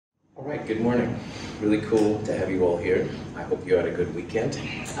Right, good morning. Really cool to have you all here. I hope you had a good weekend.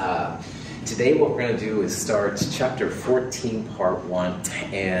 Today what we're going to do is start chapter 14, part 1.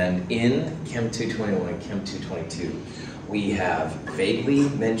 And in Chem 221 and Chem 222, we have vaguely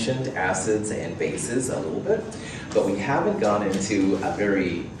mentioned acids and bases a little bit, but we haven't gone into a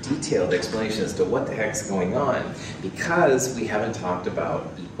very detailed explanation as to what the heck's going on because we haven't talked about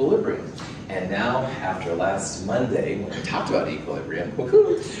equilibrium. And now, after last Monday, when we talked about equilibrium,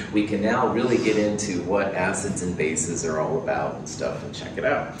 we can now really get into what acids and bases are all about and stuff and check it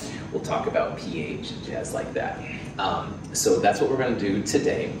out. We'll talk about pH and jazz like that. So that's what we're going to do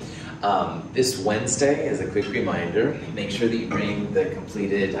today. This Wednesday, as a quick reminder, make sure that you bring the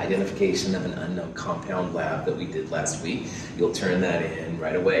completed identification of an unknown compound lab that we did last week. You'll turn that in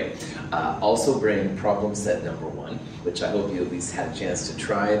right away. Also bring problem set number 1, which I hope you at least had a chance to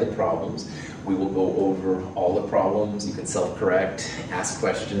try the problems. We will go over all the problems. You can self-correct, ask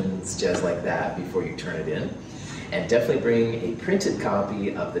questions, jazz like that before you turn it in. And definitely bring a printed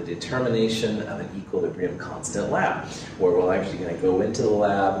copy of the determination of an equilibrium constant lab, where we're actually going to go into the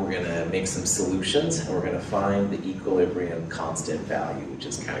lab, we're going to make some solutions, and we're going to find the equilibrium constant value, which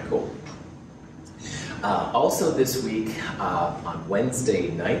is kind of cool. Also this week, on Wednesday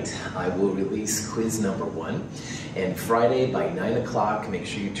night, I will release quiz number 1. And Friday by 9 o'clock, make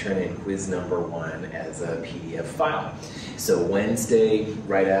sure you turn in quiz number 1 as a PDF file. So Wednesday,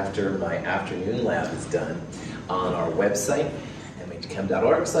 right after my afternoon lab is done, on our website,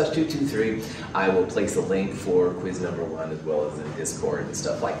 mhchem.org/223, I will place a link for quiz number 1 as well as in Discord and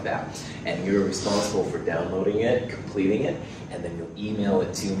stuff like that. And you're responsible for downloading it, completing it, and then you'll email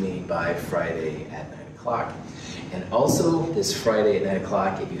it to me by Friday at 9 o'clock. And also this Friday at 9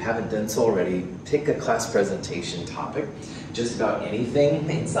 o'clock, if you haven't done so already, pick a class presentation topic. Just about anything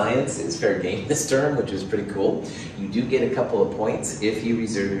in science is fair game this term, which is pretty cool. You do get a couple of points if you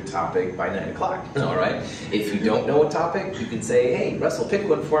reserve your topic by 9 o'clock, all right? If you don't know a topic, you can say, hey, Russell, pick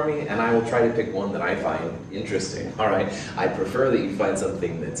one for me, and I will try to pick one that I find interesting, all right? I prefer that you find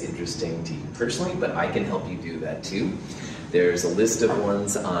something that's interesting to you personally, but I can help you do that too. There's a list of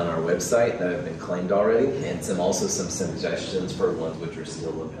ones on our website that have been claimed already, and also some suggestions for ones which are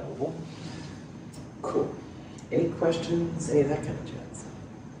still available. Cool. Any questions? Any of that kind of jazz?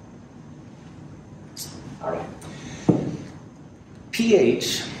 All right.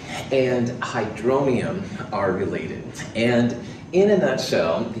 pH and hydronium are related. And in a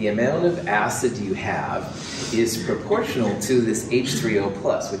nutshell, the amount of acid you have is proportional to this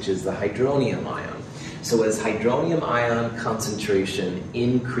H3O+, which is the hydronium ion. So as hydronium ion concentration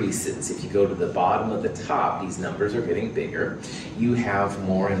increases, if you go to the bottom of the top, these numbers are getting bigger, you have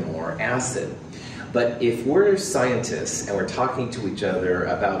more and more acid. But if we're scientists and we're talking to each other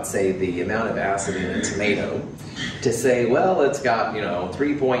about, say, the amount of acid in a tomato, to say, well, it's got,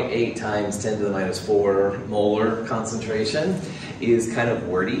 3.8 times 10 to the minus 4 molar concentration is kind of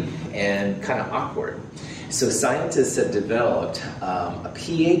wordy and kind of awkward. So scientists have developed a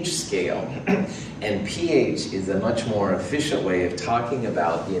pH scale, and pH is a much more efficient way of talking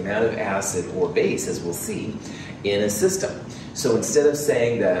about the amount of acid or base, as we'll see, in a system. So instead of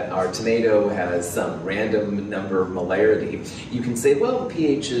saying that our tomato has some random number of molarity, you can say, well, the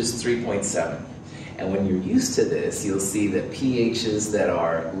pH is 3.7. And when you're used to this, you'll see that pHs that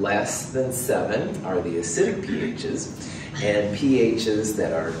are less than 7 are the acidic pHs, and pHs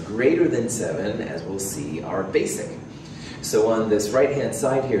that are greater than 7, as we'll see, are basic. So on this right-hand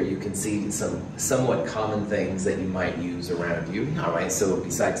side here, you can see some somewhat common things that you might use around you. All right, so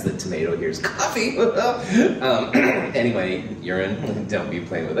besides the tomato, here's coffee. Anyway, urine, don't be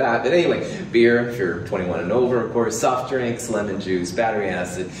playing with that. But anyway, beer, if you're 21 and over, of course, soft drinks, lemon juice, battery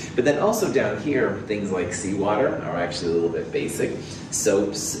acid. But then also down here, things like seawater are actually a little bit basic.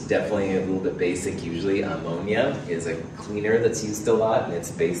 Soaps, definitely a little bit basic. Usually ammonia is a cleaner that's used a lot, and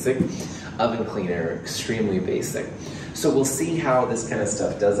it's basic. Oven cleaner, extremely basic. So we'll see how this kind of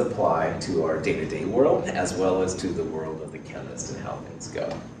stuff does apply to our day-to-day world, as well as to the world of the chemist and how things go.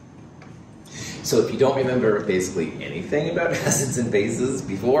 So if you don't remember basically anything about acids and bases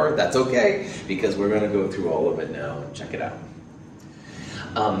before, that's okay, because we're going to go through all of it now and check it out.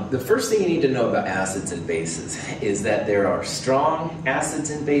 The first thing you need to know about acids and bases is that there are strong acids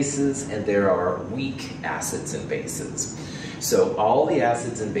and bases, and there are weak acids and bases. So all the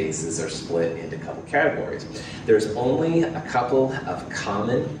acids and bases are split into a couple categories. There's only a couple of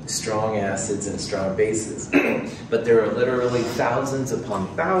common strong acids and strong bases, but there are literally thousands upon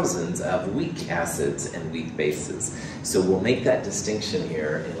thousands of weak acids and weak bases. So we'll make that distinction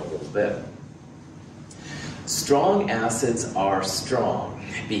here in a little bit. Strong acids are strong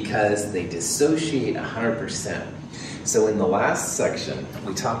because they dissociate 100%. So in the last section,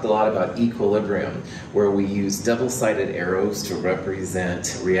 we talked a lot about equilibrium, where we use double-sided arrows to represent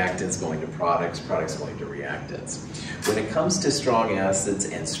reactants going to products, products going to reactants. When it comes to strong acids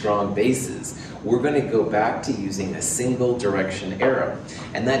and strong bases, we're going to go back to using a single direction arrow.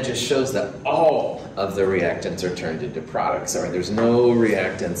 And that just shows that all of the reactants are turned into products, or there's no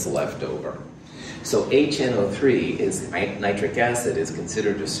reactants left over. So HNO3 is nitric acid, is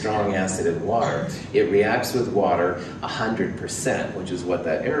considered a strong acid in water. It reacts with water 100%, which is what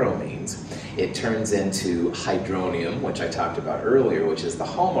that arrow means. It turns into hydronium, which I talked about earlier, which is the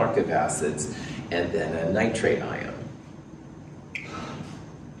hallmark of acids, and then a nitrate ion.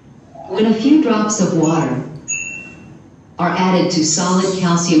 When a few drops of water are added to solid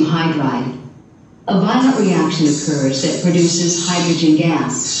calcium hydride, a violent reaction occurs that produces hydrogen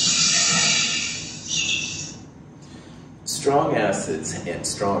gas. Strong acids and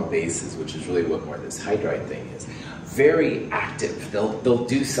strong bases, which is really what more this hydride thing is, very active. They'll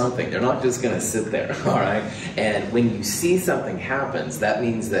do something. They're not just going to sit there, all right? And when you see something happens, that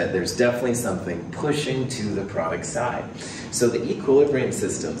means that there's definitely something pushing to the product side. So the equilibrium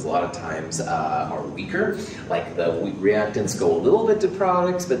systems a lot of times are weaker, like the reactants go a little bit to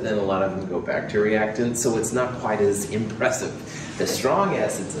products, but then a lot of them go back to reactants, so it's not quite as impressive. The strong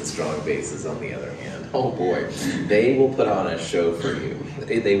acids and strong bases, on the other hand, oh boy, they will put on a show for you.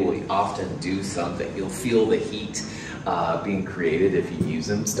 They will often do something. You'll feel the heat being created if you use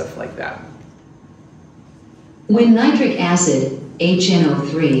them, stuff like that. When nitric acid,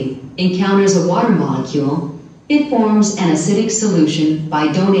 HNO3, encounters a water molecule, it forms an acidic solution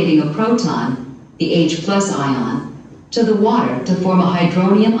by donating a proton, the H+ ion, to the water to form a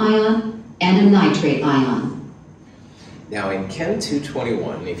hydronium ion and a nitrate ion. Now in Chem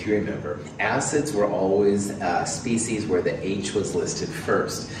 221, if you remember, acids were always species where the H was listed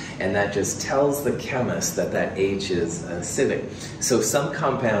first, and that just tells the chemist that that H is acidic. So some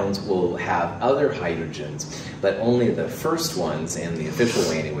compounds will have other hydrogens, but only the first ones, and the official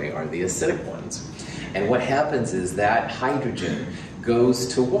way anyway, are the acidic ones. And what happens is that hydrogen goes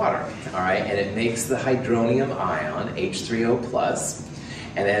to water, all right, and it makes the hydronium ion, H3O+,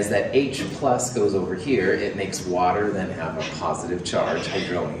 and as that H plus goes over here, it makes water then have a positive charge,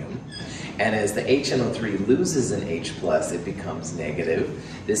 hydronium. And as the HNO3 loses an H plus, it becomes negative.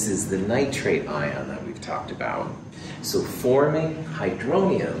 This is the nitrate ion that we've talked about. So forming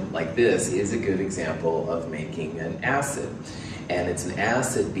hydronium like this is a good example of making an acid. And it's an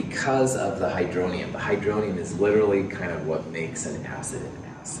acid because of the hydronium. The hydronium is literally kind of what makes an acid an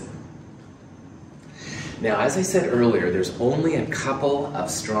acid. Now, as I said earlier, there's only a couple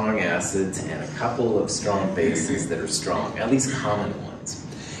of strong acids and a couple of strong bases that are strong, at least common ones.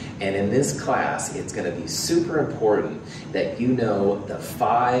 And in this class, it's going to be super important that you know the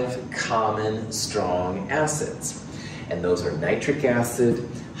 5 common strong acids. And those are nitric acid,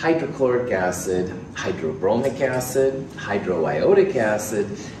 hydrochloric acid, hydrobromic acid, hydroiodic acid,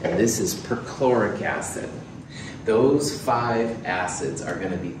 and this is perchloric acid. Those 5 acids are going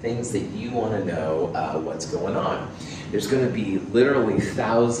to be things that you want to know what's going on. There's going to be literally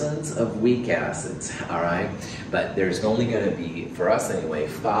thousands of weak acids, all right? But there's only going to be, for us anyway,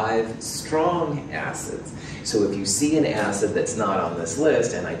 5 strong acids. So if you see an acid that's not on this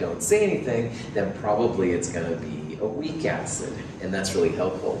list and I don't say anything, then probably it's going to be a weak acid, and that's really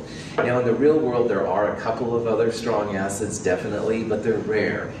helpful. Now in the real world there are a couple of other strong acids, definitely, but they're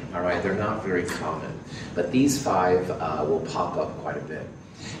rare, all right? They're not very common. But these 5 will pop up quite a bit.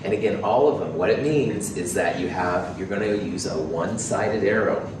 And again, all of them, what it means is that you're going to use a one-sided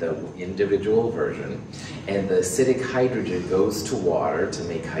arrow, the individual version, and the acidic hydrogen goes to water to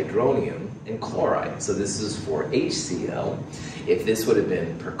make hydronium and chloride. So this is for HCl. If this would have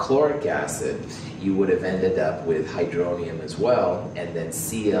been perchloric acid, you would have ended up with hydronium as well, and then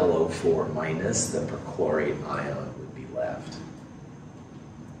ClO4 minus, the perchlorate ion would be left.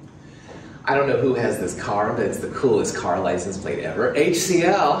 I don't know who has this car, but it's the coolest car license plate ever.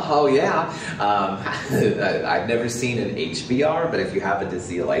 HCl, oh yeah. I've never seen an HBR, but if you happen to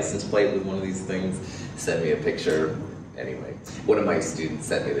see a license plate with one of these things, send me a picture. Anyway, one of my students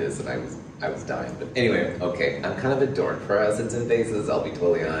sent me this and I was dying. But anyway, okay, I'm kind of a dork for acids and bases, I'll be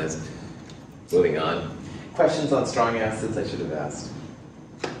totally honest. Moving on. Questions on strong acids I should have asked.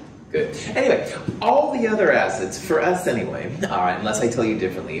 Good. Anyway, all the other acids, for us anyway, unless I tell you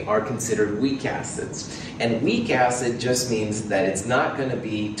differently, are considered weak acids. And weak acid just means that it's not going to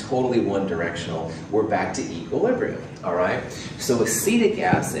be totally one-directional. We're back to equilibrium, all right? So acetic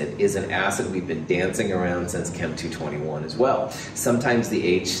acid is an acid we've been dancing around since Chem 221 as well. Sometimes the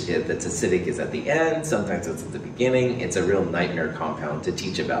H that's acidic is at the end, sometimes it's at the beginning. It's a real nightmare compound to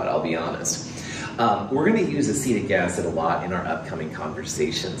teach about, I'll be honest. We're going to use acetic acid a lot in our upcoming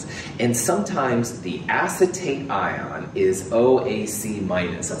conversations, and sometimes the acetate ion is OAC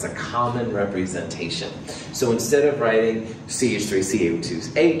minus. That's a common representation. So instead of writing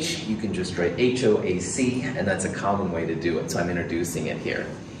CH3CH2H, you can just write HOAC, and that's a common way to do it. So I'm introducing it here.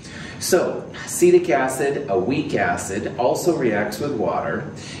 So acetic acid, a weak acid, also reacts with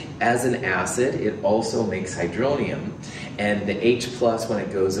water. As an acid, it also makes hydronium, and the H plus, when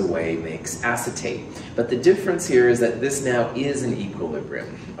it goes away, makes acetate. But the difference here is that this now is an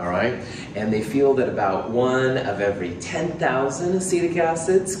equilibrium, all right? And they feel that about 1 of every 10,000 acetic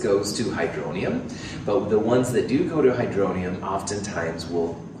acids goes to hydronium, but the ones that do go to hydronium oftentimes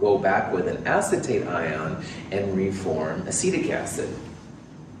will go back with an acetate ion and reform acetic acid.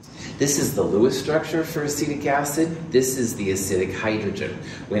 This is the Lewis structure for acetic acid. This is the acidic hydrogen.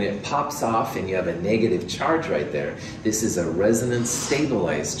 When it pops off and you have a negative charge right there, this is a resonance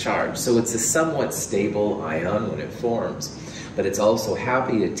stabilized charge. So it's a somewhat stable ion when it forms, but it's also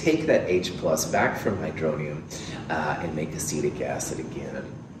happy to take that H plus back from hydronium and make acetic acid again.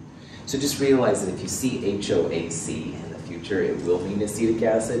 So just realize that if you see HOAC in the future, it will mean acetic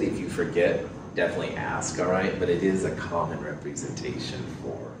acid. If you forget, definitely ask, all right? But it is a common representation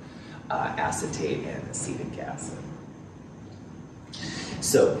for acetate and acetic acid.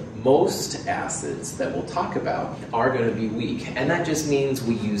 So most acids that we'll talk about are going to be weak, and that just means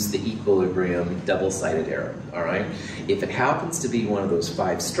we use the equilibrium double-sided arrow, all right? If it happens to be one of those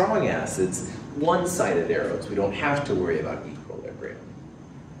 5 strong acids, one-sided arrows. We don't have to worry about equilibrium.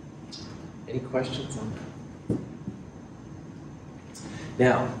 Any questions on that?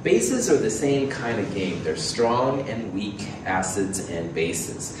 Now, bases are the same kind of game. They're strong and weak acids and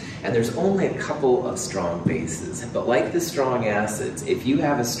bases. And there's only a couple of strong bases. But like the strong acids, if you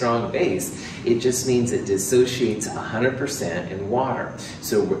have a strong base, it just means it dissociates 100% in water.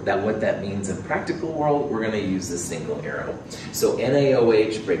 So what that means in practical world, we're going to use a single arrow. So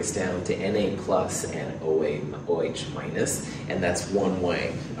NaOH breaks down to Na plus and OH minus, and that's one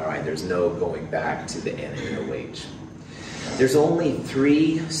way. All right, there's no going back to the NaOH. There's only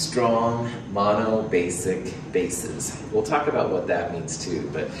 3 strong monobasic bases. We'll talk about what that means too,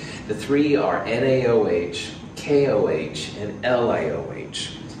 but the 3 are NaOH, KOH, and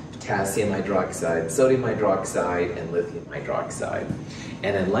LiOH. Potassium hydroxide, sodium hydroxide, and lithium hydroxide.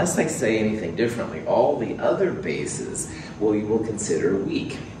 And unless I say anything differently, all the other bases we will consider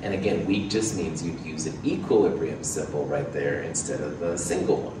weak. And again, weak just means you'd use an equilibrium symbol right there instead of a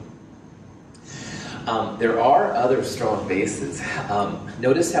single one. There are other strong bases.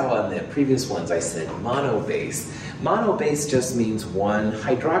 Notice how on the previous ones I said monobase. Monobase just means one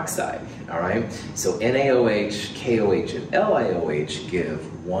hydroxide, all right? So NaOH, KOH, and LiOH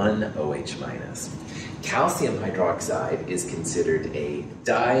give one OH minus. Calcium hydroxide is considered a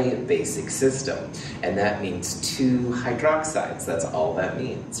dibasic system, and that means 2 hydroxides. That's all that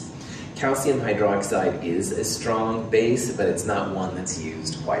means. Calcium hydroxide is a strong base, but it's not one that's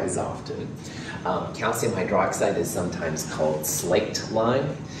used quite as often. Calcium hydroxide is sometimes called slaked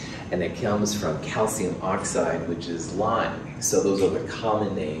lime, and it comes from calcium oxide, which is lime. So those are the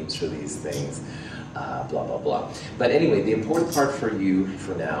common names for these things, blah, blah, blah. But anyway, the important part for you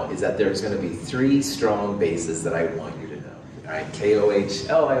for now is that there's going to be 3 strong bases that I want you to know. All right, KOH,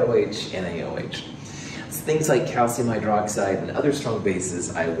 LiOH, NaOH. Things like calcium hydroxide and other strong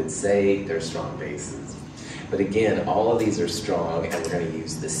bases, I would say they're strong bases. But again, all of these are strong, and we're going to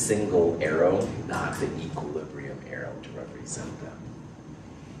use the single arrow, not the equilibrium arrow, to represent them.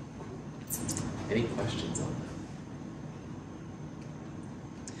 Any questions on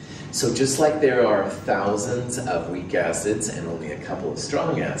that? So just like there are thousands of weak acids and only a couple of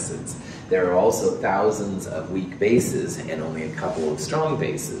strong acids, there are also thousands of weak bases and only a couple of strong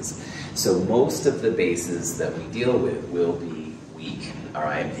bases. So most of the bases that we deal with will be weak, all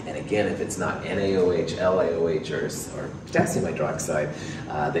right? And again, if it's not NaOH, LiOH, or potassium hydroxide,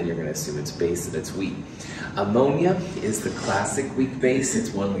 then you're going to assume it's base and it's weak. Ammonia is the classic weak base.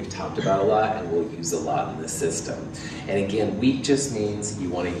 It's one we've talked about a lot and we'll use a lot in the system. And again, weak just means you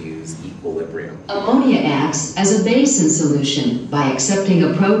want to use equilibrium. Ammonia acts as a base in solution by accepting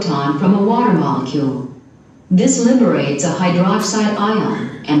a proton from a water molecule. This liberates a hydroxide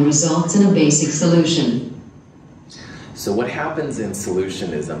ion and results in a basic solution. So what happens in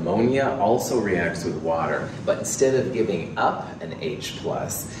solution is ammonia also reacts with water, but instead of giving up an H+,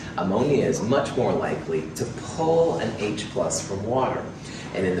 ammonia is much more likely to pull an H+ from water.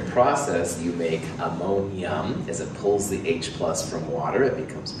 And in the process, you make ammonium, as it pulls the H+ from water, it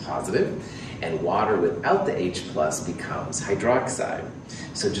becomes positive, and water without the H+ becomes hydroxide.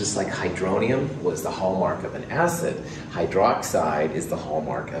 So just like hydronium was the hallmark of an acid, hydroxide is the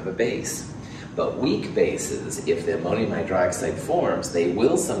hallmark of a base. But weak bases, if the ammonium hydroxide forms, they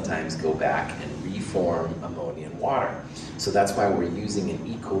will sometimes go back and reform ammonia and water. So that's why we're using an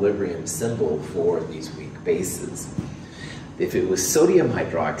equilibrium symbol for these weak bases. If it was sodium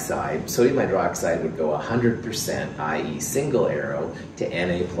hydroxide would go 100%, i.e. single arrow, to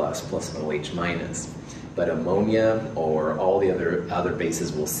Na plus OH minus. But ammonia or all the other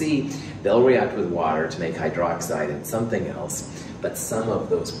bases we'll see, they'll react with water to make hydroxide and something else, but some of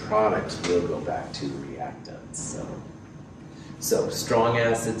those products will go back to reactants. So strong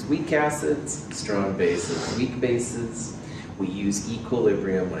acids, weak acids, strong bases, weak bases. We use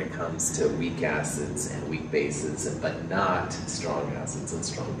equilibrium when it comes to weak acids and weak bases, but not strong acids and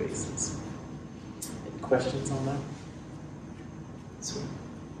strong bases. Any questions on that? Sweet.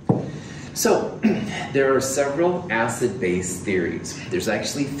 So, there are several acid-base theories. There's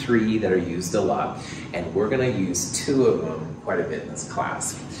actually 3 that are used a lot, and we're going to use 2 of them quite a bit in this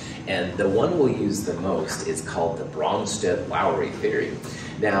class. And the one we'll use the most is called the Bronsted-Lowry theory.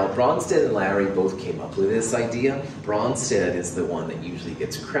 Now, Bronsted and Lowry both came up with this idea. Bronsted is the one that usually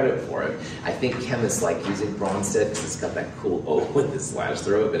gets credit for it. I think chemists like using Bronsted because it's got that cool O with the slash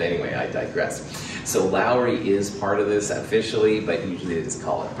through it, but anyway, I digress. So Lowry is part of this officially, but usually they just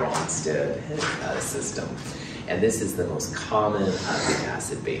call it Bronsted system. And this is the most common of the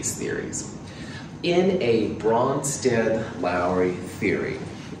acid-base theories. In a Bronsted-Lowry theory,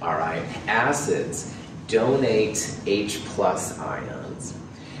 all right, acids donate H plus ions,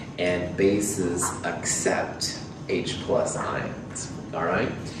 and bases accept H plus ions, all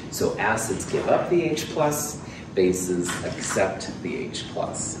right? So acids give up the H plus, bases accept the H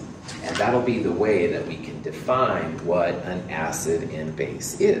plus. And that'll be the way that we can define what an acid and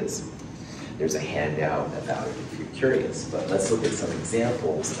base is. There's a handout about it if you're curious, but let's look at some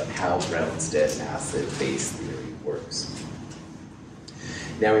examples of how Bronsted acid-base theory works.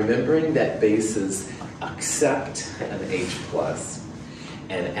 Now remembering that bases accept an H plus,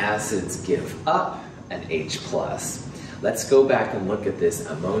 and acids give up an H plus, let's go back and look at this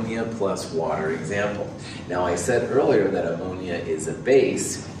ammonia plus water example. Now I said earlier that ammonia is a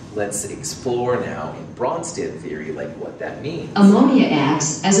base. Let's explore now in Bronsted theory like what that means. Ammonia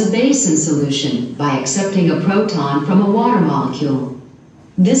acts as a base in solution by accepting a proton from a water molecule.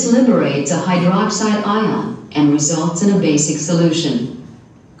 This liberates a hydroxide ion and results in a basic solution.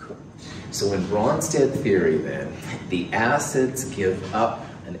 Cool. So in Bronsted theory then, the acids give up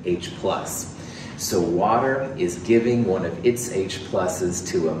an H plus. So water is giving one of its H pluses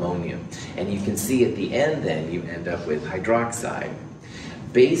to ammonia. And you can see at the end then you end up with hydroxide.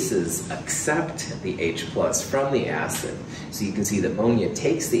 Bases accept the H plus from the acid. So you can see that ammonia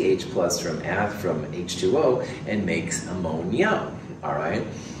takes the H plus from H2O and makes ammonia, all right?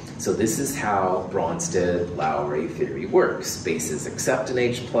 So this is how Bronsted-Lowry theory works. Bases accept an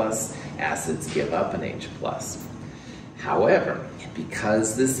H plus, acids give up an H plus. However,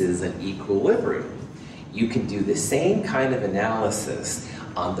 because this is an equilibrium, you can do the same kind of analysis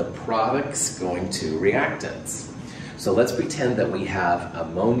on the products going to reactants. So let's pretend that we have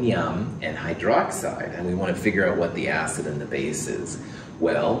ammonium and hydroxide, and we want to figure out what the acid and the base is.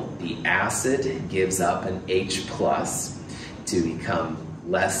 Well, the acid gives up an H plus to become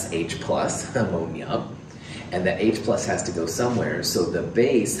less H plus, ammonia, and that H plus has to go somewhere, so the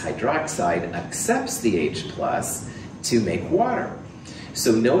base, hydroxide, accepts the H plus to make water.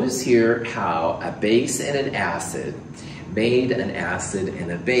 So notice here how a base and an acid made an acid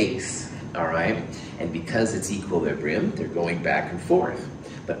and a base, all right? And because it's equilibrium, they're going back and forth.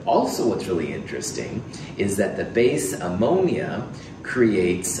 But also what's really interesting is that the base ammonia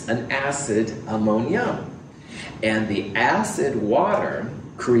creates an acid ammonium. And the acid water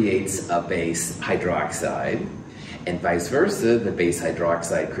creates a base hydroxide, and vice versa, the base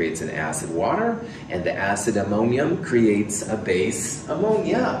hydroxide creates an acid water, and the acid ammonium creates a base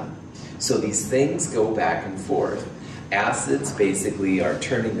ammonia. So these things go back and forth. Acids basically are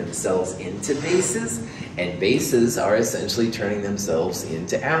turning themselves into bases, and bases are essentially turning themselves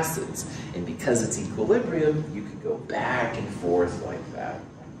into acids. And because it's equilibrium, you can go back and forth like that.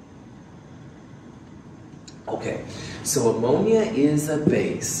 Okay, so ammonia is a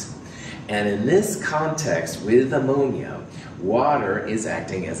base, and in this context with ammonia, water is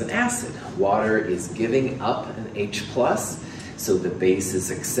acting as an acid. Water is giving up an H plus, so the base is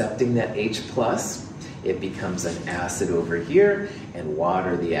accepting that H plus. It becomes an acid over here, and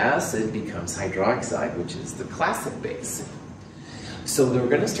water, the acid, becomes hydroxide, which is the classic base. So we're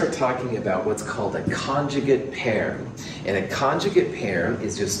going to start talking about what's called a conjugate pair. And a conjugate pair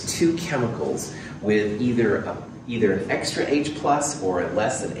is just two chemicals with either an extra H plus or a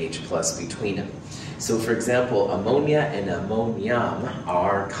less than H plus between them. So for example, ammonia and ammonium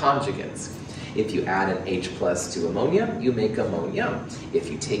are conjugates. If you add an H plus to ammonia, you make ammonium.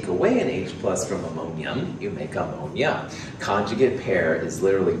 If you take away an H plus from ammonium, you make ammonia. Conjugate pair is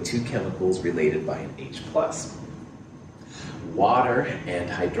literally two chemicals related by an H plus. Water and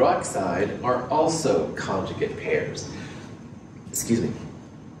hydroxide are also conjugate pairs. Excuse me.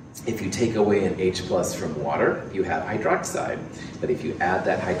 If you take away an H plus from water, you have hydroxide. But if you add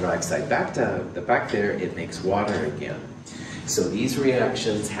that hydroxide back there, it makes water again. So these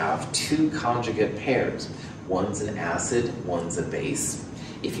reactions have two conjugate pairs. One's an acid, one's a base.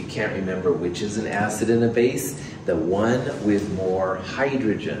 If you can't remember which is an acid and a base, the one with more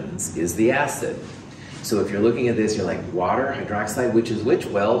hydrogens is the acid. So if you're looking at this, you're like, water, hydroxide, which is which?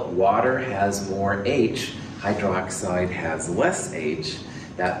 Well, water has more H, hydroxide has less H.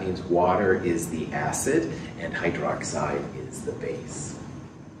 That means water is the acid and hydroxide is the base.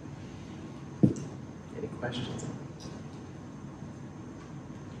 Any questions?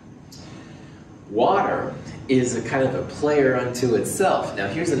 Water is a kind of a player unto itself. Now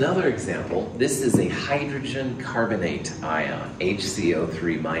here's another example. This is a hydrogen carbonate ion,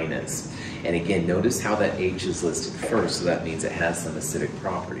 HCO3 minus. And again, notice how that H is listed first, so that means it has some acidic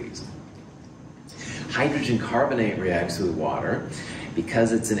properties. Hydrogen carbonate reacts with water.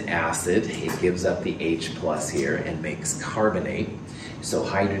 Because it's an acid, it gives up the H plus here and makes carbonate. So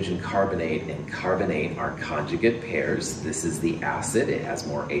hydrogen carbonate and carbonate are conjugate pairs. This is the acid. It has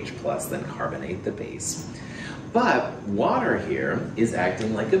more H plus than carbonate, the base. But water here is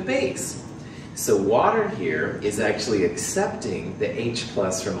acting like a base. So water here is actually accepting the H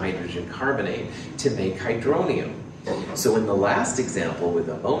plus from hydrogen carbonate to make hydronium. So in the last example with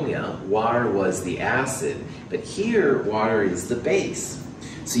ammonia, water was the acid, but here water is the base.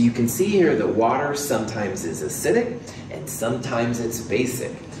 So you can see here that water sometimes is acidic and sometimes it's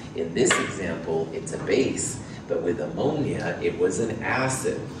basic. In this example, it's a base, but with ammonia, it was an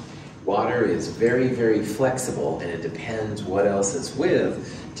acid. Water is very, very flexible, and it depends what else it's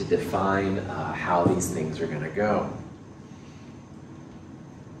with to define how these things are going to go.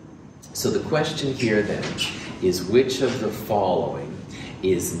 So the question here then is, which of the following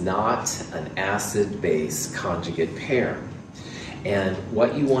is not an acid-base conjugate pair? And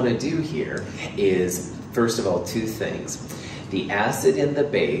what you want to do here is, first of all, two things. The acid and the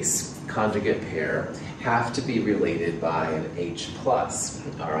base conjugate pair have to be related by an H plus,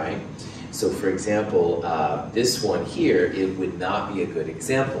 all right? So for example, this one here, it would not be a good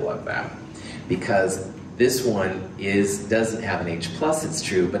example of that, because this one doesn't have an H plus, it's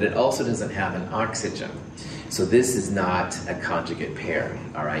true, but it also doesn't have an oxygen. So this is not a conjugate pair,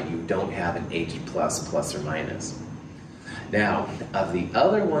 all right? You don't have an H plus, plus or minus. Now, of the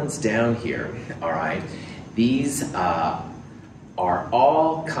other ones down here, all right, these are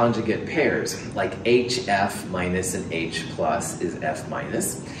all conjugate pairs, like HF minus and H plus is F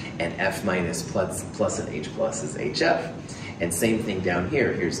minus, and F minus plus and H plus is HF. And same thing down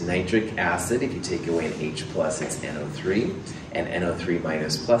here. Here's nitric acid. If you take away an H plus, it's NO3, and NO3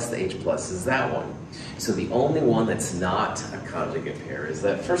 minus plus, the H plus is that one. So the only one that's not a conjugate pair is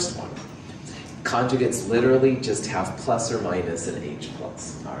that first one. Conjugates literally just have plus or minus an H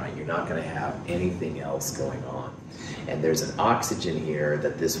plus. All right, you're not going to have anything else going on. And there's an oxygen here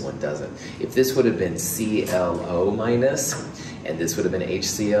that this one doesn't. If this would have been ClO minus and this would have been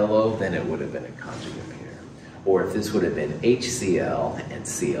HClO, then it would have been a conjugate pair. Or if this would have been HCl and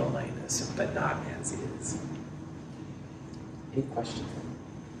Cl minus, but not as is. Any questions?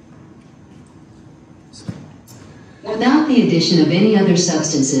 Without the addition of any other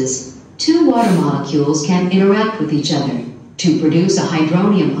substances, two water molecules can interact with each other to produce a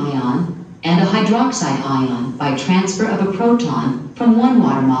hydronium ion and a hydroxide ion by transfer of a proton from one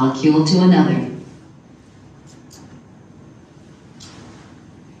water molecule to another.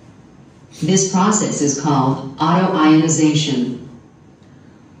 This process is called autoionization.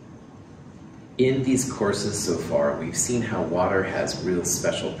 In these courses so far, we've seen how water has real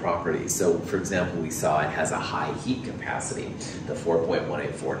special properties. So, for example, we saw it has a high heat capacity. The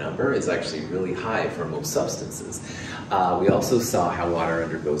 4.184 number is actually really high for most substances. We also saw how water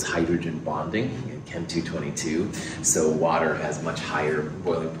undergoes hydrogen bonding in Chem 222. So water has much higher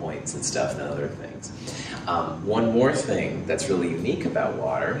boiling points and stuff than other things. One more thing that's really unique about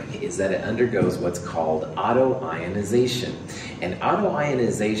water is that it undergoes what's called autoionization. And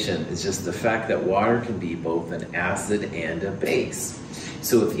autoionization is just the fact that water can be both an acid and a base.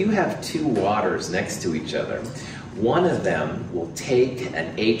 So if you have two waters next to each other, one of them will take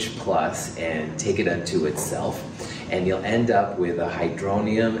an H plus and take it unto itself, and you'll end up with a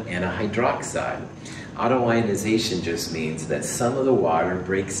hydronium and a hydroxide. Autoionization just means that some of the water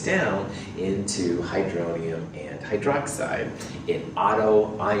breaks down into hydronium and hydroxide, it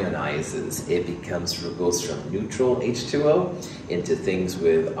auto-ionizes. It goes from neutral H2O into things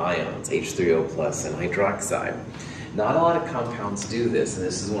with ions, H3O plus and hydroxide. Not a lot of compounds do this, and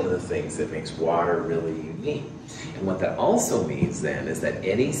this is one of the things that makes water really unique. And what that also means then is that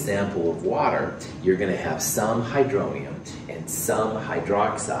any sample of water, you're going to have some hydronium and some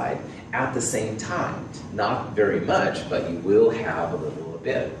hydroxide at the same time. Not very much, but you will have a little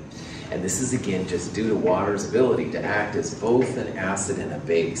bit. And this is again just due to water's ability to act as both an acid and a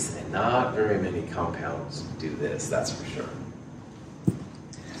base, and not very many compounds do this, that's for sure.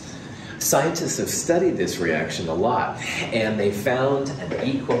 Scientists have studied this reaction a lot, and they found an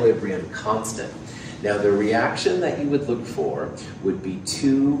equilibrium constant. Now, the reaction that you would look for would be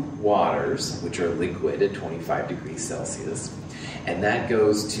two waters, which are liquid at 25 degrees Celsius, and that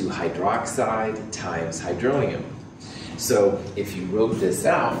goes to hydroxide times hydronium. So if you wrote this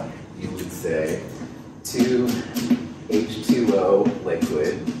out, you would say 2 H2O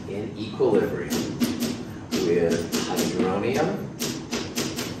liquid in equilibrium with hydronium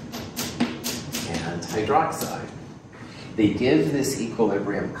and hydroxide. They give this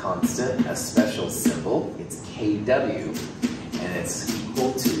equilibrium constant a special symbol. It's Kw, and it's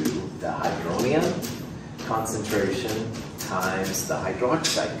equal to the hydronium concentration times the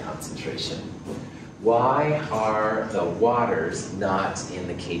hydroxide concentration. Why are the waters not in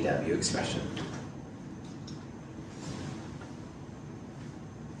the Kw expression?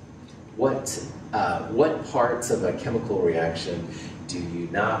 What parts of a chemical reaction do you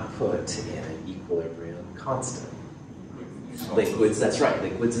not put in an equilibrium constant? Liquids, that's right.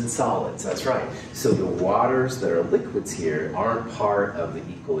 Liquids and solids, that's right. So the waters that are liquids here aren't part of the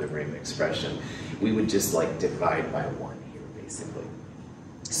equilibrium expression. We would just like divide by 1 here, basically.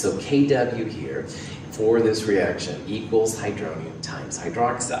 So Kw here for this reaction equals hydronium times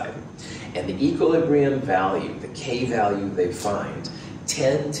hydroxide. And the equilibrium value, the K value they find,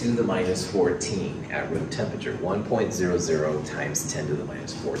 10 to the minus 14 at room temperature, 1.00 times 10 to the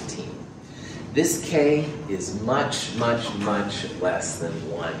minus 14. This K is much, much, much less than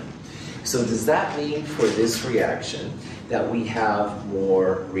 1. So does that mean for this reaction that we have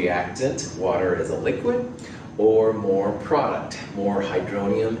more reactant, water as a liquid, or more product, more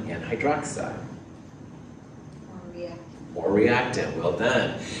hydronium and hydroxide? More reactant, well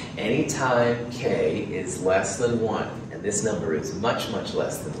done. Anytime K is less than 1, and this number is much, much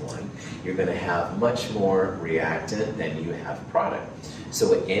less than 1, you're going to have much more reactant than you have product.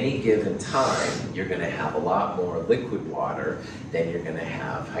 So at any given time, you're going to have a lot more liquid water than you're going to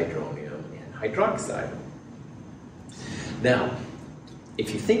have hydronium and hydroxide. Now,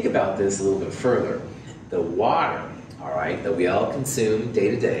 if you think about this a little bit further, the water, all right, that we all consume day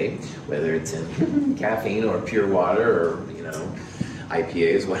to day, whether it's in caffeine or pure water or,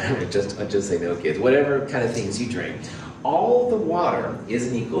 IPAs, whatever, just say no kids, whatever kind of things you drink, all the water is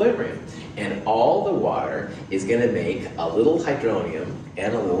in equilibrium, and all the water is going to make a little hydronium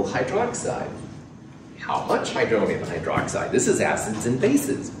and a little hydroxide. How much hydronium and hydroxide? This is acids and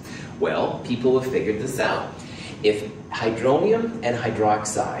bases. Well, people have figured this out. If hydronium and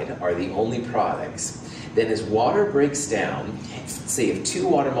hydroxide are the only products, then as water breaks down, say if 2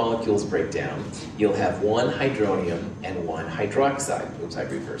 water molecules break down, you'll have 1 hydronium and 1 hydroxide. Oops, I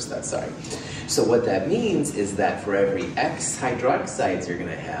reversed that, sorry. So what that means is that for every X hydroxides you're going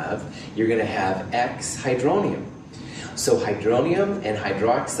to have X hydronium. So hydronium and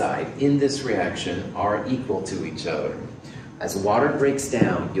hydroxide in this reaction are equal to each other. As water breaks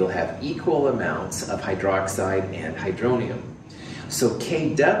down, you'll have equal amounts of hydroxide and hydronium. So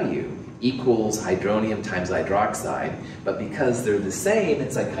Kw equals hydronium times hydroxide, but because they're the same,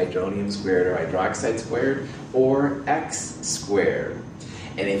 it's like hydronium squared or hydroxide squared or X squared.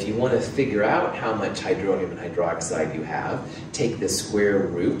 And if you want to figure out how much hydronium and hydroxide you have, take the square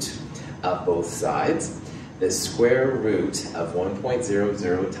root of both sides. The square root of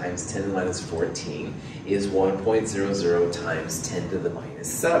 1.00 times 10 to the minus 14 is 1.00 times 10 to the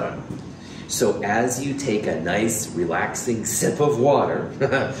minus 7. So as you take a nice relaxing sip of water,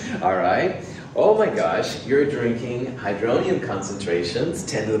 all right, oh my gosh, you're drinking hydronium concentrations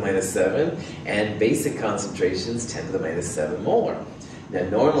 10 to the minus 7 and basic concentrations 10 to the minus 7 molar. Now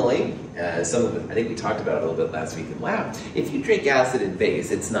normally, I think we talked about it a little bit last week in lab, if you drink acid and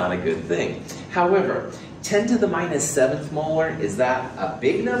base, it's not a good thing. However, 10 to the minus 7th molar, is that a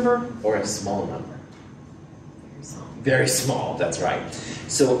big number or a small number? Very small, that's right.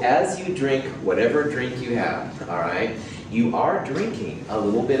 So as you drink whatever drink you have, all right, you are drinking a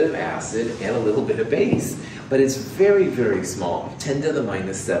little bit of acid and a little bit of base. but it's very, very small. 10 to the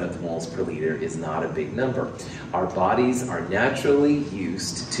minus 7th moles per liter is not a big number. Our bodies are naturally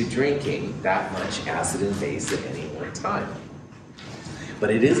used to drinking that much acid and base at any one time. But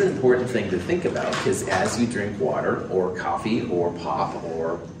it is an important thing to think about, because as you drink water or coffee or pop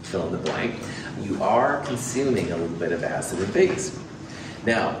or fill in the blank, you are consuming a little bit of acid and base.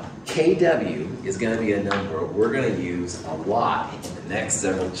 Now, KW is going to be a number we're going to use a lot in the next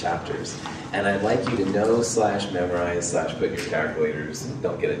several chapters. And I'd like you to know / memorize / put your calculators,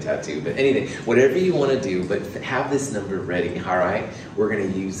 don't get a tattoo, but anything, whatever you want to do, but have this number ready, all right? We're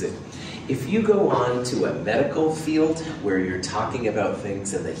going to use it. If you go on to a medical field where you're talking about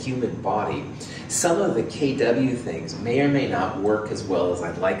things in the human body, some of the KW things may or may not work as well as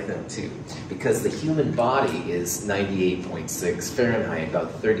I'd like them to, because the human body is 98.6 Fahrenheit,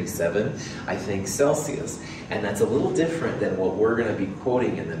 about 37, I think, Celsius. And that's a little different than what we're going to be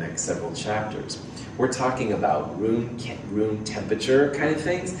quoting in the next several chapters. We're talking about room temperature kind of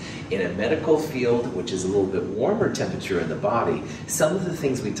things. In a medical field, which is a little bit warmer temperature in the body, some of the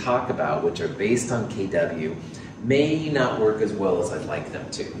things we talk about, which are based on KW, may not work as well as I'd like them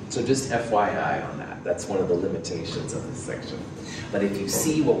to. So just FYI on that. That's one of the limitations of this section. But if you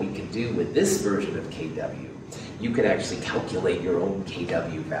see what we can do with this version of KW, you could actually calculate your own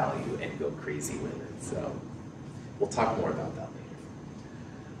KW value and go crazy with it. So we'll talk more about that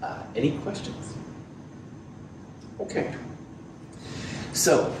later. Any questions? Okay.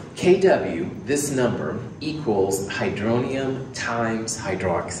 So KW, this number, equals hydronium times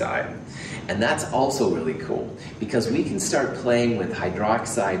hydroxide. And that's also really cool, because we can start playing with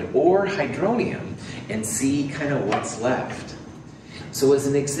hydroxide or hydronium and see kind of what's left. So as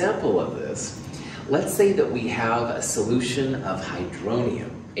an example of this, let's say that we have a solution of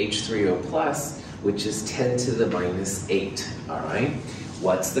hydronium, H3O+, which is 10 to the minus 8, all right?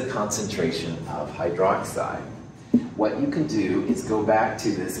 What's the concentration of hydroxide? What you can do is go back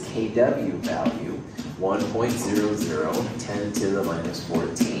to this KW value, 1.00, 10 to the minus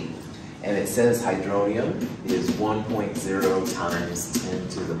 14. And it says hydronium is 1.0 times 10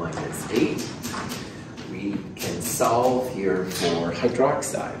 to the minus 8. We can solve here for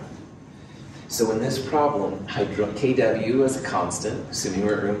hydroxide. So in this problem, KW is a constant, assuming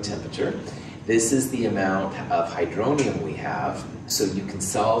we're at room temperature. This is the amount of hydronium we have, so you can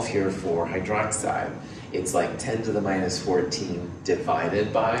solve here for hydroxide. It's like 10 to the minus 14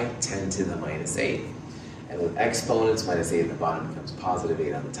 divided by 10 to the minus 8. And with exponents, minus 8 at the bottom becomes positive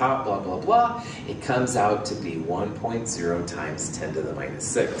 8 on the top, blah, blah, blah. It comes out to be 1.0 times 10 to the minus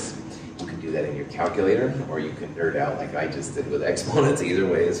 6. You can do that in your calculator, or you can nerd out like I just did with exponents. Either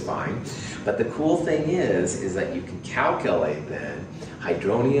way is fine. But the cool thing is that you can calculate then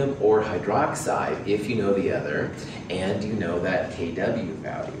hydronium or hydroxide if you know the other, and you know that KW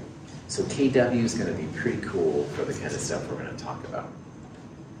value. So KW is going to be pretty cool for the kind of stuff we're going to talk about.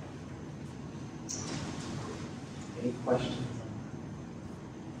 Any questions?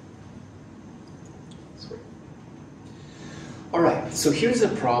 Sweet. All right, so here's a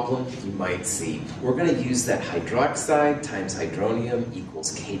problem you might see. We're going to use that hydroxide times hydronium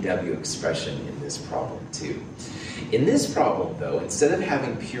equals KW expression in this problem too. In this problem though, instead of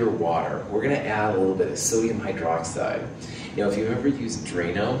having pure water, we're going to add a little bit of sodium hydroxide. You know, if you've ever used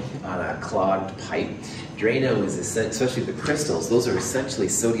Drano on a clogged pipe, Drano is, especially the crystals, those are essentially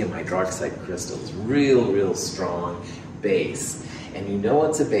sodium hydroxide crystals. Real strong base. And you know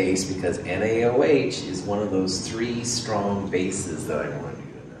it's a base because NaOH is one of those 3 strong bases that I wanted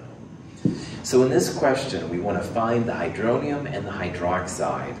you to know. So in this question, we want to find the hydronium and the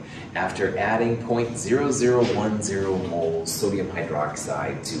hydroxide after adding 0.0010 moles sodium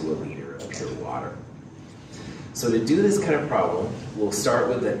hydroxide to a liter of pure water. So to do this kind of problem, we'll start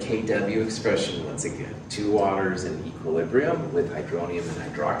with the KW expression once again. 2 waters in equilibrium with hydronium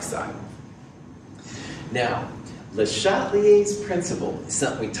and hydroxide. Now, Le Chatelier's principle is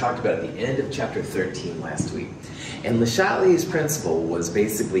something we talked about at the end of chapter 13 last week. And Le Chatelier's principle was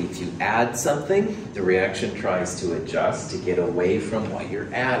basically if you add something, the reaction tries to adjust to get away from what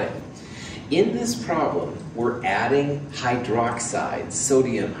you're adding. In this problem, we're adding hydroxide,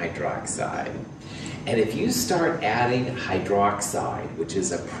 sodium hydroxide. And if you start adding hydroxide, which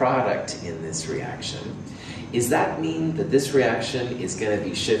is a product in this reaction, does that mean that this reaction is going to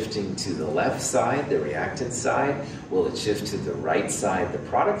be shifting to the left side, the reactant side? Will it shift to the right side, the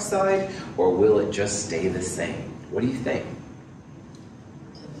product side? Or will it just stay the same? What do you think?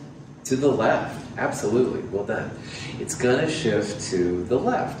 To the left. Absolutely. Well done. It's going to shift to the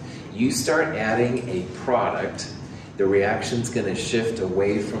left. You start adding a product, the reaction's going to shift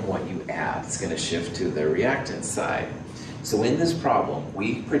away from what you add. It's going to shift to the reactant side. So in this problem,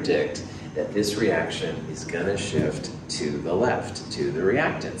 we predict that this reaction is going to shift to the left, to the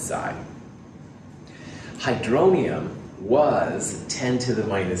reactant side. Hydronium was 10 to the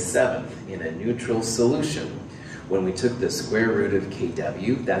minus 7th in a neutral solution. When we took the square root of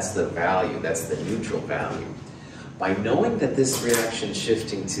Kw, that's the value, that's the neutral value. By knowing that this reaction is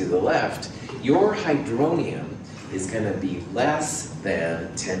shifting to the left, your hydronium is going to be less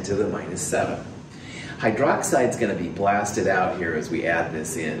than 10 to the minus 7th. Hydroxide is going to be blasted out here as we add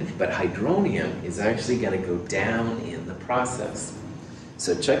this in, but hydronium is actually going to go down in the process.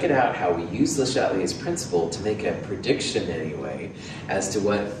 So check it out how we use Le Chatelier's principle to make a prediction anyway as to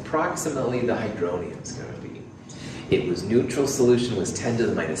what approximately the hydronium is going to be. It was neutral solution was 10 to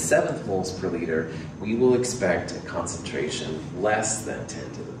the minus 7th moles per liter. We will expect a concentration less than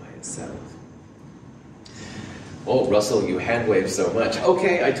 10 to the minus 7th. Oh, Russell, you hand wave so much.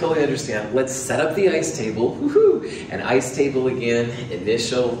 Okay, I totally understand. Let's set up the ice table. Woohoo! An ice table again,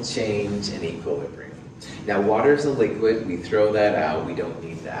 initial change and equilibrium. Now, water is a liquid. We throw that out. We don't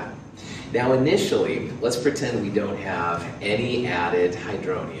need that. Now, initially, let's pretend we don't have any added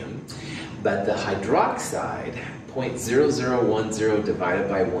hydronium, but the hydroxide, 0.0010 divided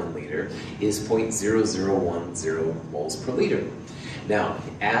by 1 liter, is 0.0010 moles per liter. Now,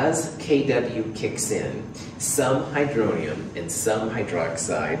 as Kw kicks in, some hydronium and some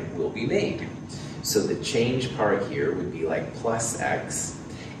hydroxide will be made. So the change part here would be like plus X,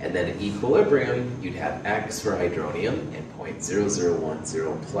 and then at equilibrium, you'd have X for hydronium and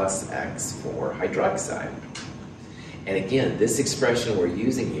 0.0010 plus X for hydroxide. And again, this expression we're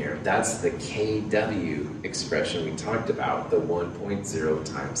using here, that's the Kw expression we talked about, the 1.0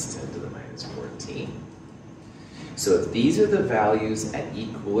 times 10 to the minus 14. So if these are the values at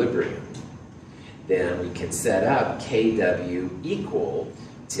equilibrium, then we can set up Kw equal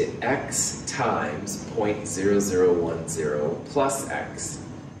to X times 0.0010 plus X.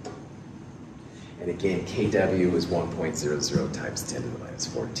 And again, Kw is 1.00 times 10 to the minus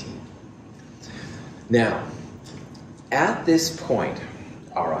 14. Now, at this point,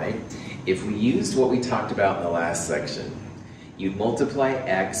 all right, if we used what we talked about in the last section, you'd multiply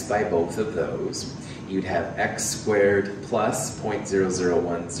X by both of those. You'd have X squared plus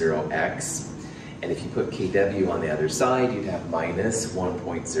 0.0010X. And if you put Kw on the other side, you'd have minus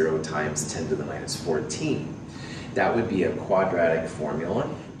 1.0 times 10 to the minus 14. That would be a quadratic formula.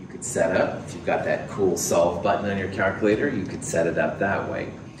 You could set up, if you've got that cool solve button on your calculator, you could set it up that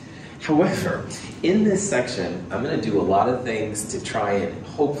way. However, in this section, I'm going to do a lot of things to try and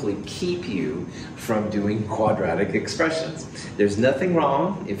hopefully keep you from doing quadratic expressions. There's nothing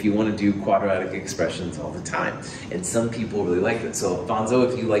wrong if you want to do quadratic expressions all the time, and some people really like it. So, Alfonso,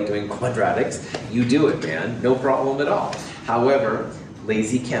 if you like doing quadratics, you do it, man. No problem at all. However,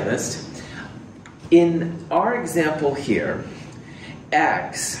 lazy chemist, in our example here,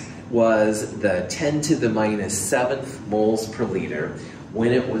 X was the 10 to the minus 7th moles per liter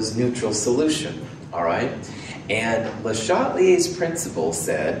when it was neutral solution, all right? And Le Chatelier's principle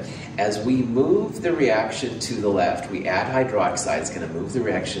said, as we move the reaction to the left, we add hydroxide, it's going to move the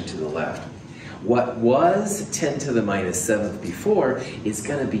reaction to the left. What was 10 to the minus 7th before is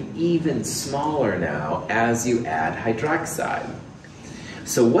going to be even smaller now as you add hydroxide.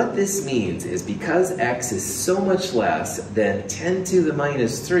 So what this means is because X is so much less than 10 to the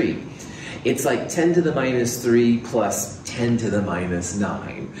minus 3, it's like 10 to the minus 3 plus 10 to the minus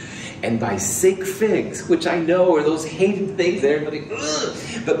 9. And by sig figs, which I know are those hated things that everybody, ugh,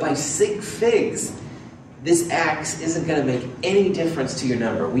 but by sig figs, this X isn't going to make any difference to your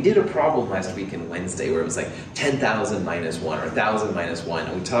number. We did a problem last week in Wednesday where it was like 10,000 minus 1 or 1,000 minus 1.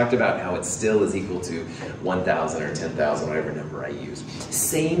 And we talked about how it still is equal to 1,000 or 10,000, whatever number I use.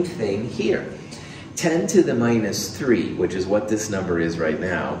 Same thing here. 10 to the minus 3, which is what this number is right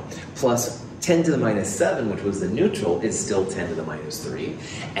now, plus 10 to the minus 7, which was the neutral, is still 10 to the minus 3.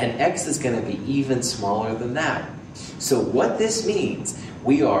 And X is going to be even smaller than that. So what this means,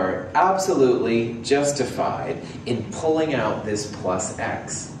 we are absolutely justified in pulling out this plus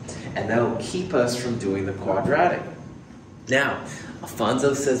X. And that'll keep us from doing the quadratic. Now,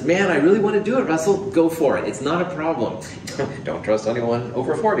 Alfonso says, man, I really want to do it, Russell. Go for it. It's not a problem. Don't trust anyone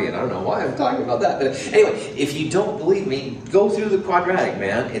over 40, and I don't know why I'm talking about that. But anyway, if you don't believe me, go through the quadratic,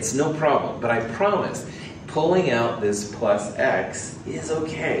 man. It's no problem. But I promise, pulling out this plus X is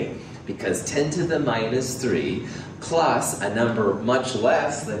okay, because 10 to the minus 3 plus a number much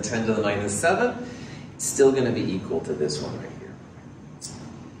less than 10 to the minus 7, it's still going to be equal to this one right here.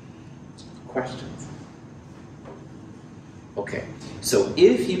 Questions? Okay, So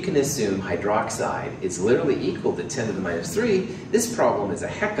if you can assume hydroxide is literally equal to 10 to the minus 3, this problem is a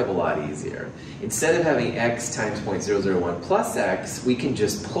heck of a lot easier. Instead of having x times 0.001 plus x, we can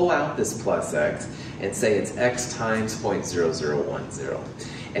just pull out this plus x and say it's x times 0.0010.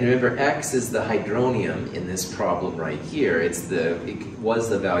 And remember, x is the hydronium in this problem right here. It was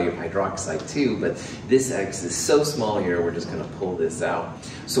the value of hydroxide too, but this x is so small here, we're just going to pull this out.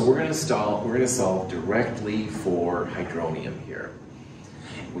 So we're going to solve directly for hydronium here.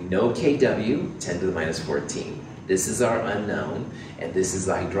 We know Kw, 10 to the minus 14. This is our unknown, and this is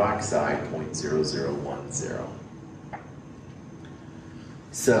the hydroxide, 0.0010.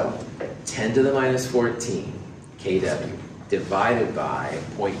 So, 10 to the minus 14, Kw, divided by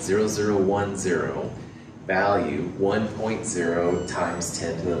 0.0010, value 1.0 times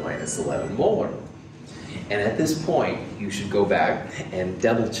 10 to the minus 11 molar. And at this point, you should go back and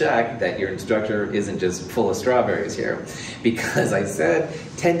double check that your instructor isn't just full of strawberries here. Because I said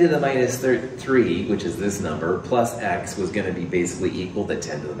 10 to the minus 3, which is this number, plus x was going to be basically equal to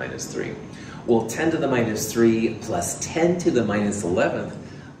 10 to the minus 3. Well, 10 to the minus 3 plus 10 to the minus 11th,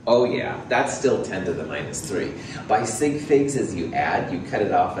 oh yeah, that's still 10 to the minus 3. By sig figs, as you add, you cut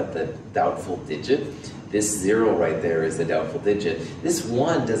it off at the doubtful digit. This 0 right there is the doubtful digit. This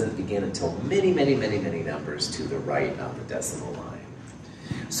 1 doesn't begin until many, many, many, many numbers to the right of the decimal line.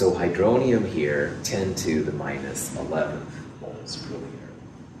 So hydronium here, 10 to the minus 11th moles per liter.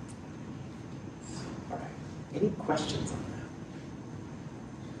 All right, any questions on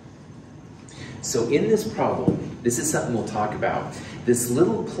that? So in this problem, this is something we'll talk about. This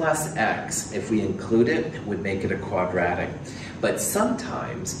little plus x, if we include it, would make it a quadratic. But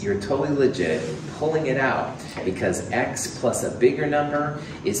sometimes you're totally legit pulling it out because x plus a bigger number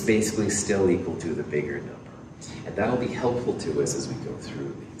is basically still equal to the bigger number. And that'll be helpful to us as we go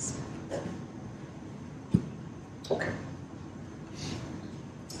through these. Okay.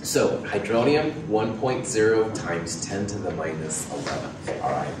 So hydronium, 1.0 times 10 to the minus 11th,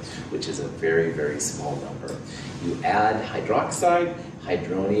 all right, which is a very, very small number. You add hydroxide,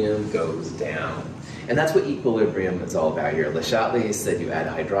 hydronium goes down. And that's what equilibrium is all about here. Le Chatelet said you add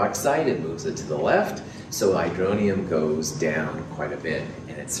hydroxide, it moves it to the left, so hydronium goes down quite a bit,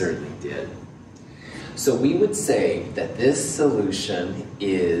 and it certainly did. So we would say that this solution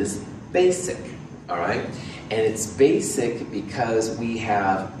is basic, all right? And it's basic because we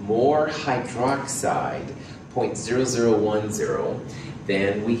have more hydroxide, 0.0010,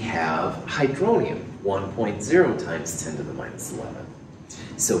 than we have hydronium, 1.0 times 10 to the minus 11.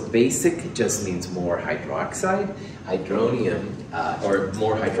 So basic just means more hydroxide. Hydronium, or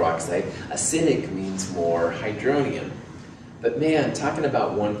more hydroxide. Acidic means more hydronium. But man, talking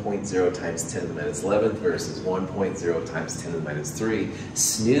about 1.0 times 10 to the minus 11th versus 1.0 times 10 to the minus 3,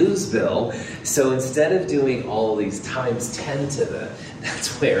 snoozeville. So instead of doing all these times 10 to the,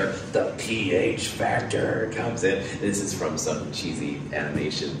 that's where the pH factor comes in. This is from some cheesy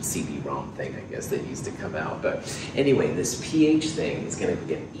animation CD-ROM thing, I guess, that used to come out. But anyway, this pH thing is going to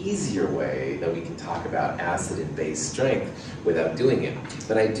be an easier way that we can talk about acid and base strength without doing it.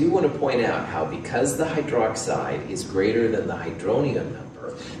 But I do want to point out how because the hydroxide is greater than the hydronium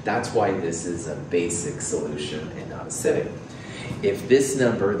number, that's why this is a basic solution and not acidic. If this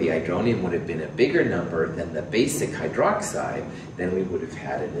number, the hydronium, would have been a bigger number than the basic hydroxide, then we would have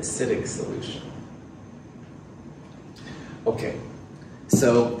had an acidic solution. Okay,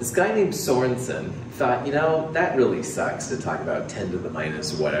 so this guy named Sorensen thought, you know, that really sucks to talk about 10 to the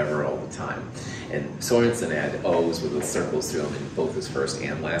minus whatever all the time. And Sorensen had O's with circles through them in both his first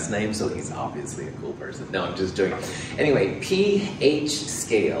and last name, so he's obviously a cool person. No, I'm just joking. Anyway, pH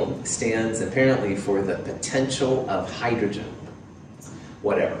scale stands apparently for the potential of hydrogen.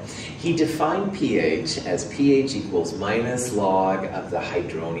 Whatever. He defined pH as pH equals minus log of the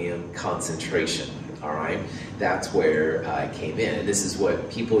hydronium concentration. All right, that's where it came in. And this is what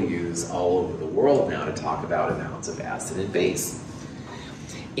people use all over the world now to talk about amounts of acid and base.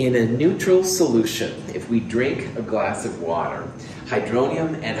 In a neutral solution, if we drink a glass of water,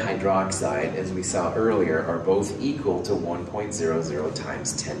 hydronium and hydroxide, as we saw earlier, are both equal to 1.00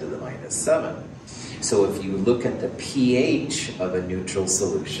 times 10 to the minus 7. So if you look at the pH of a neutral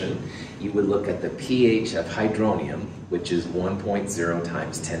solution, you would look at the pH of hydronium, which is 1.0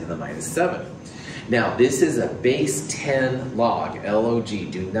 times 10 to the minus 7. Now, this is a base 10 log, log.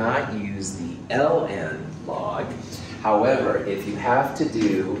 Do not use the ln log. However, if you have to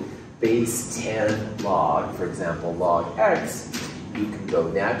do base 10 log, for example, log x, you can go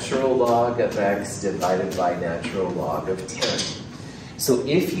natural log of x divided by natural log of 10. So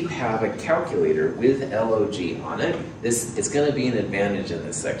if you have a calculator with log on it, this is going to be an advantage in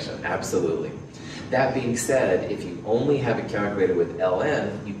this section, absolutely. That being said, if you only have it calculated with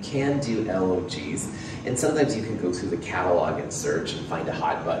ln, you can do LOGs, and sometimes you can go through the catalog and search and find a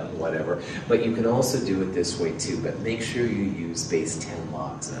hot button, whatever, but you can also do it this way too, but make sure you use base 10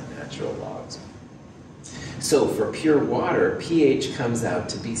 logs, not natural logs. So for pure water, pH comes out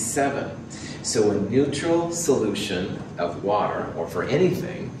to be 7. So a neutral solution of water, or for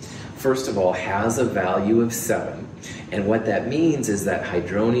anything, first of all, has a value of 7. And what that means is that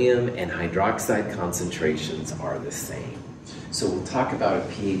hydronium and hydroxide concentrations are the same. So we'll talk about a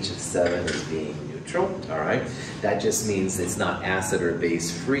pH of 7 as being neutral, all right? That just means it's not acid or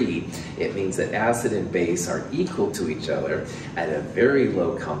base free. It means that acid and base are equal to each other at a very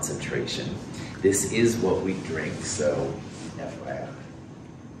low concentration. This is what we drink, so FYI.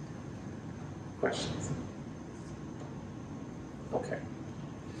 Questions? Okay.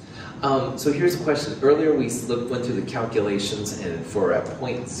 So here's a question. Earlier we went through the calculations, and for a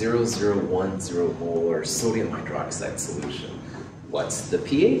 0.0010 molar sodium hydroxide solution, what's the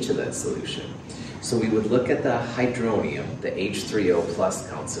pH of that solution? So we would look at the hydronium, the H3O plus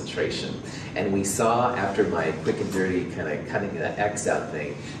concentration, and we saw after my quick and dirty kind of cutting the X out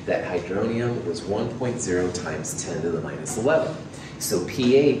thing that hydronium was 1.0 times 10 to the minus 11. So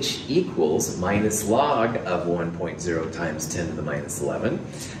pH equals minus log of 1.0 times 10 to the minus 11.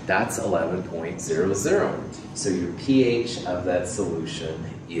 That's 11.00. So your pH of that solution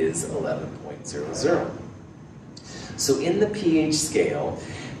is 11.00. So in the pH scale,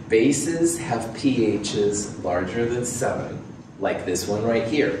 bases have pHs larger than 7, like this one right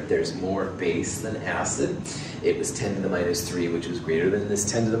here. There's more base than acid. It was 10 to the minus 3, which was greater than this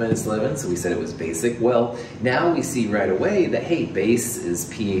 10 to the minus 11, so we said it was basic. Well, now we see right away that, hey, base is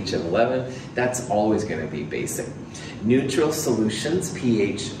pH of 11. That's always going to be basic. Neutral solutions,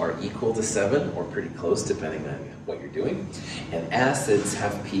 pH are equal to 7, or pretty close, depending on what you're doing. And acids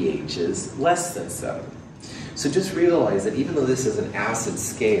have pHs less than 7. So just realize that even though this is an acid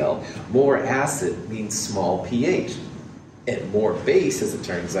scale, more acid means small pH. And more base, as it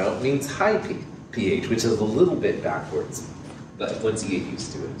turns out, means high pH, which is a little bit backwards. But once you get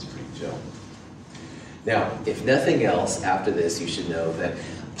used to it, it's pretty chill. Now, if nothing else, after this, you should know that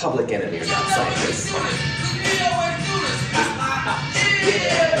Public Enemy are not scientists.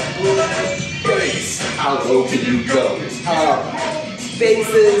 Base, how low can you go?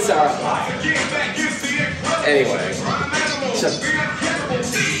 Bases are higher. Anyway,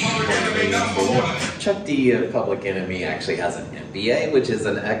 Chuck D of Public Enemy actually has an MBA, which is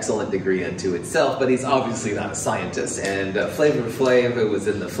an excellent degree unto itself, but he's obviously not a scientist. And Flavor Flav, who was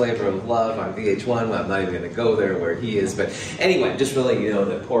in the Flavor of Love on VH1, well, I'm not even going to go there where he is, but anyway, just really, you know,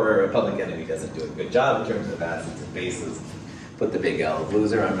 that poor Public Enemy doesn't do a good job in terms of acids and bases. Put the big L of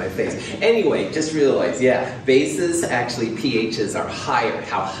loser on my face. Anyway, just realize, yeah, bases, actually pHs are higher.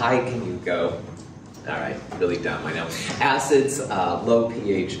 How high can you go? All right, really dumb, I know. Acids, low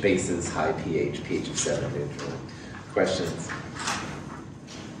pH, bases, high pH, pH of 7, neutral. Questions?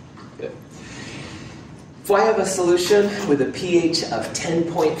 Good. If I have a solution with a pH of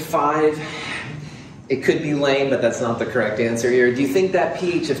 10.5, it could be lame, but that's not the correct answer here. Do you think that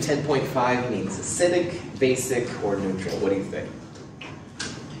pH of 10.5 means acidic, basic, or neutral? What do you think?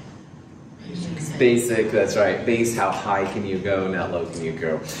 Basic, that's right. Base, how high can you go, not low can you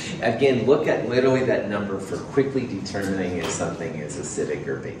go. Again, look at literally that number for quickly determining if something is acidic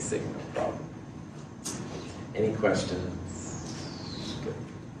or basic, no problem. Any questions? Good.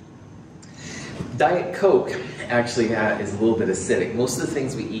 Diet Coke actually is a little bit acidic. Most of the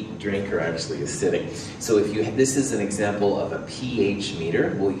things we eat and drink are actually acidic. So if you, this is an example of a pH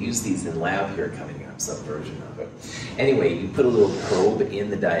meter. We'll use these in lab here coming up, some version of it. Anyway, you put a little probe in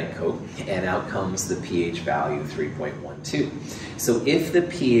the Diet Coke, and out comes the pH value 3.12. So if the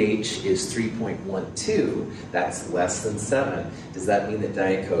pH is 3.12, that's less than 7. Does that mean that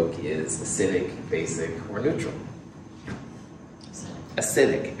Diet Coke is acidic, basic, or neutral?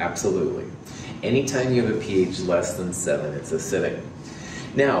 Acidic, absolutely. Anytime you have a pH less than 7, it's acidic.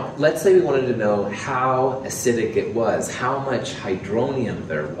 Now, let's say we wanted to know how acidic it was, how much hydronium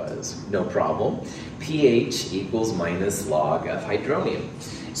there was. No problem. pH equals minus log of hydronium.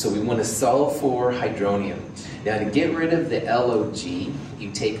 So we want to solve for hydronium. Now, to get rid of the LOG,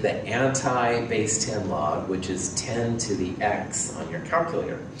 you take the anti-base 10 log, which is 10 to the x on your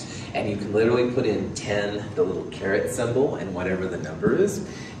calculator. And you can literally put in 10, the little caret symbol, and whatever the number is.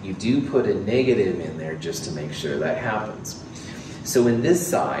 You do put a negative in there just to make sure that happens. So in this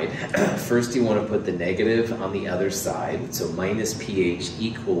side, first you want to put the negative on the other side. So minus pH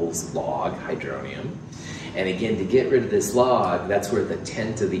equals log hydronium. And again, to get rid of this log, that's where the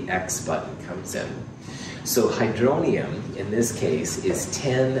 10 to the x button comes in. So hydronium, in this case, is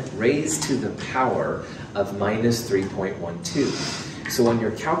 10 raised to the power of minus 3.12. So on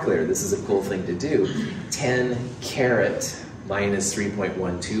your calculator, this is a cool thing to do, 10 caret minus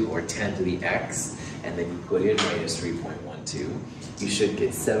 3.12, or 10 to the x, and then you put in minus 3.12, you should get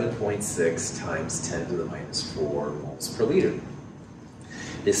 7.6 times 10 to the minus 4 moles per liter.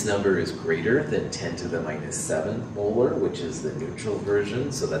 This number is greater than 10 to the minus 7 molar, which is the neutral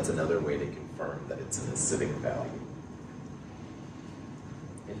version, so that's another way to confirm that it's an acidic value.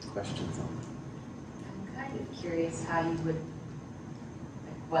 Any questions on that? I'm kind of curious how you would,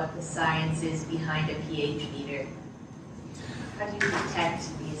 like, what the science is behind a pH meter. How do you detect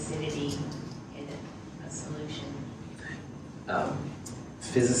the acidity in a solution?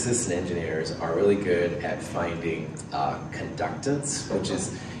 Physicists and engineers are really good at finding conductance, which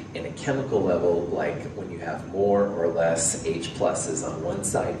is in a chemical level, like when you have more or less H pluses on one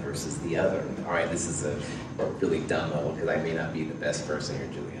side versus the other. All right, this is a really dumb level because I may not be the best person here,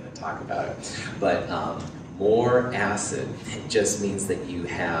 Julian, to talk about it. But more acid just means that you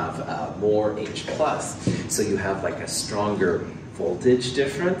have more H plus. So you have like a stronger voltage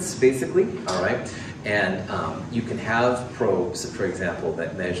difference, basically, all right? And you can have probes, for example,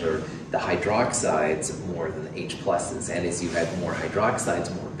 that measure the hydroxides more than the H pluses. And as you had more hydroxides,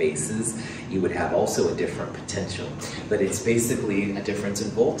 more bases, you would have also a different potential. But it's basically a difference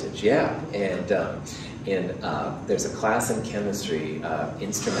in voltage, yeah. And there's a class in chemistry,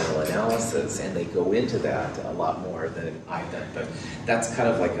 instrumental analysis, and they go into that a lot more than I've done. But that's kind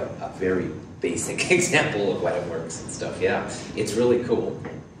of like a very basic example of why it works and stuff, yeah. It's really cool.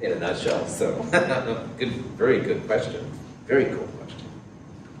 In a nutshell, so good, very good question. Very cool question.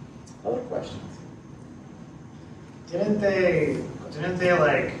 Other questions? Didn't they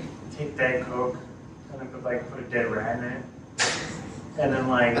like take Diet Coke and then put a dead rat in it? And then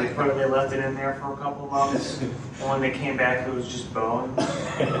like they left it in there for a couple months, and when they came back it was just bone?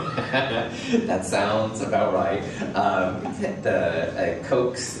 That sounds about right. The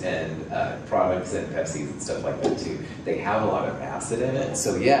Cokes and products and Pepsis and stuff like that too, they have a lot of acid in it,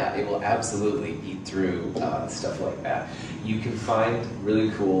 so yeah, it will absolutely eat through stuff like that. You can find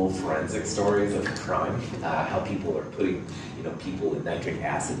really cool forensic stories of crime, how people are putting people in nitric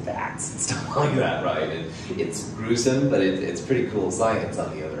acid vats and stuff like that, right? And it's gruesome, but it's pretty cool science on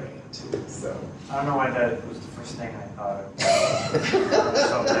the other hand too. So I don't know why that was the first thing I thought of.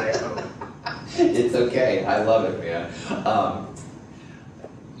 It's okay. I love it, man.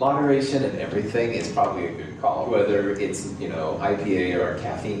 Moderation and everything is probably a good call, whether it's IPA or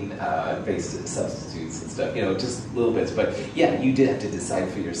caffeine-based substitutes and stuff. Just little bits. But yeah, you did have to decide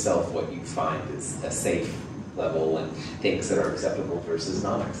for yourself what you find is a safe level and things that are acceptable versus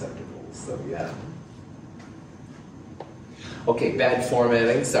non-acceptable. So yeah. Okay, bad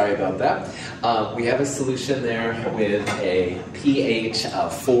formatting, sorry about that. We have a solution there with a pH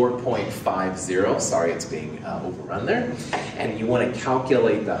of 4.50. Sorry, it's being overrun there. And you want to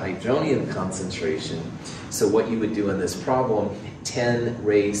calculate the hydronium concentration. So what you would do in this problem, 10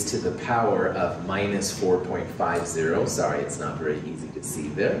 raised to the power of minus 4.50. Sorry, it's not very easy to see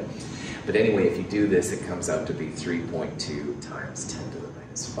there. But anyway, if you do this, it comes out to be 3.2 times 10 to the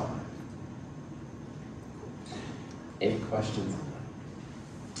minus 5. Any questions on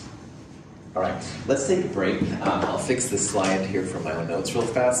that? All right, let's take a break. I'll fix this slide here from my own notes real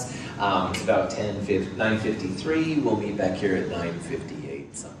fast. It's about 9:53. We'll meet back here at 9:50.